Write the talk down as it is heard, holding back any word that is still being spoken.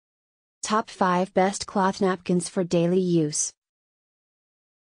Top 5 Best Cloth Napkins for Daily Use.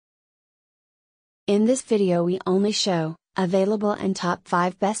 In this video we only show available and top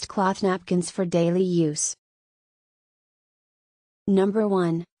 5 best cloth napkins for daily use. Number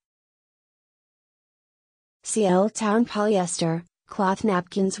 1. Cieltown Polyester Cloth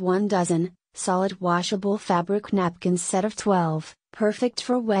Napkins 1 dozen, solid washable fabric napkins set of 12, perfect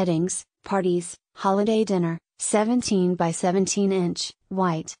for weddings, parties, holiday dinner, 17 by 17 inch,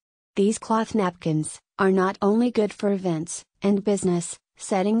 white. These cloth napkins are not only good for events and business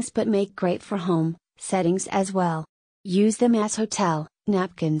settings but make great for home settings as well. Use them as hotel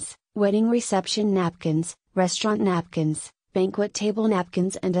napkins, wedding reception napkins, restaurant napkins, banquet table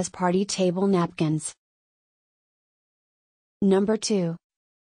napkins and as party table napkins. Number 2.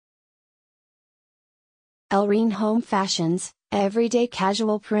 Elrene Home Fashions, Everyday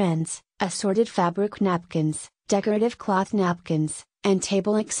Casual Prints, Assorted Fabric Napkins, Decorative Cloth Napkins, and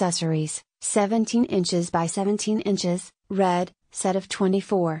Table Accessories, 17 inches by 17 inches, red, set of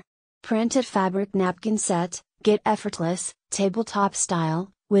 24. Printed Fabric Napkin Set, get effortless, tabletop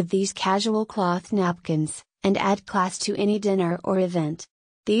style, with these casual cloth napkins, and add class to any dinner or event.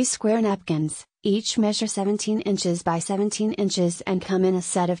 These square napkins, each measure 17 inches by 17 inches and come in a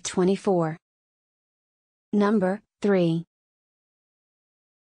set of 24. Number 3.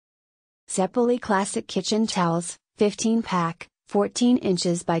 Zeppoli Classic Kitchen Towels, 15 pack, 14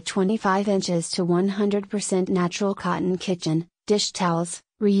 inches by 25 inches to 100% natural cotton kitchen, dish towels,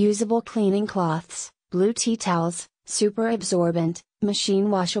 reusable cleaning cloths, blue tea towels, super absorbent,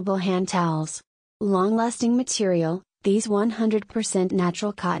 machine washable hand towels. Long-lasting material, these 100%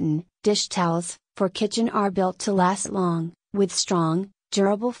 natural cotton, dish towels, for kitchen are built to last long, with strong,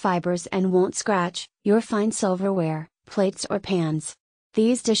 durable fibers and won't scratch your fine silverware, plates or pans.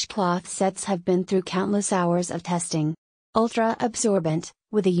 These dishcloth sets have been through countless hours of testing. Ultra absorbent,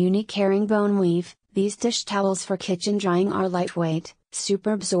 with a unique herringbone weave, these dish towels for kitchen drying are lightweight,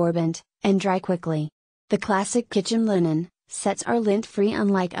 super absorbent, and dry quickly. The classic kitchen linen sets are lint-free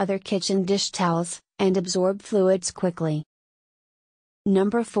unlike other kitchen dish towels, and absorb fluids quickly.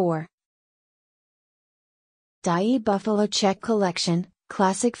 Number 4. Dye Buffalo Check Collection,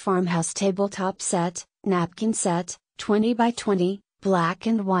 Classic Farmhouse Tabletop Set, Napkin Set, 20 by 20, black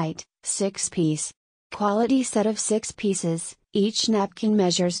and white, 6-piece. Quality set of 6 pieces, each napkin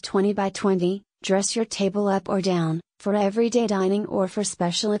measures 20 by 20, dress your table up or down, for everyday dining or for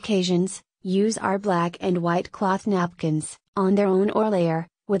special occasions, use our black and white cloth napkins, on their own or layer,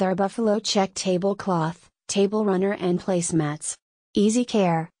 with our Buffalo Check tablecloth, table runner and placemats. Easy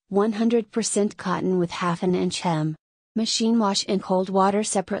care, 100% cotton with half an inch hem. Machine wash in cold water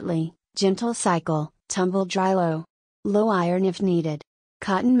separately, gentle cycle, tumble dry low. Low iron if needed.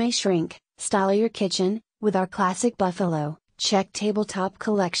 Cotton may shrink, style your kitchen, with our classic Buffalo Check tabletop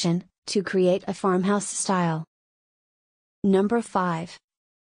collection, to create a farmhouse style. Number 5.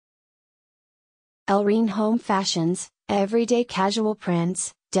 Elrene Home Fashions, Everyday Casual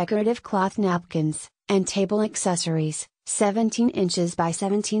Prints, Decorative Cloth Napkins, and Table Accessories, 17 inches by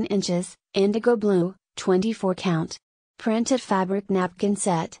 17 inches, indigo blue, 24 count. Printed Fabric Napkin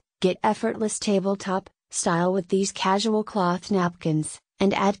Set, get effortless tabletop style with these casual cloth napkins,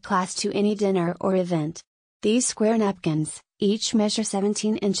 and add class to any dinner or event. These square napkins, each measure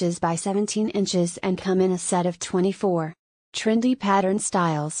 17 inches by 17 inches and come in a set of 24. Trendy pattern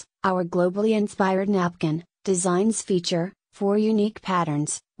styles, our globally inspired napkin, designs feature 4 unique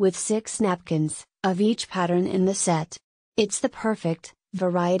patterns, with 6 napkins, of each pattern in the set. It's the perfect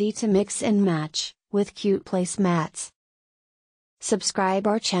variety to mix and match, with cute placemats. Subscribe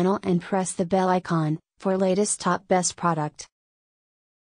our channel and press the bell icon, for latest top best product.